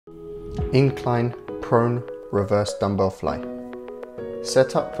Incline prone reverse dumbbell fly.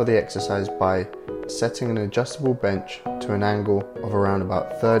 Set up for the exercise by setting an adjustable bench to an angle of around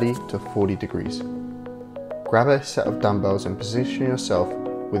about 30 to 40 degrees. Grab a set of dumbbells and position yourself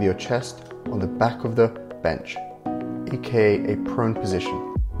with your chest on the back of the bench, aka a prone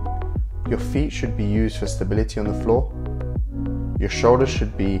position. Your feet should be used for stability on the floor. Your shoulders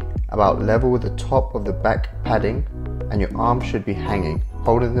should be about level with the top of the back padding, and your arms should be hanging,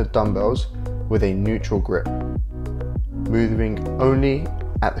 holding the dumbbells with a neutral grip. Moving only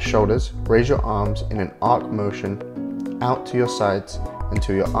at the shoulders, raise your arms in an arc motion out to your sides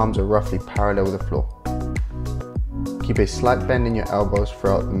until your arms are roughly parallel with the floor. Keep a slight bend in your elbows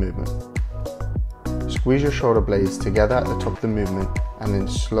throughout the movement. Squeeze your shoulder blades together at the top of the movement and then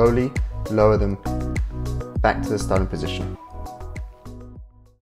slowly lower them back to the starting position.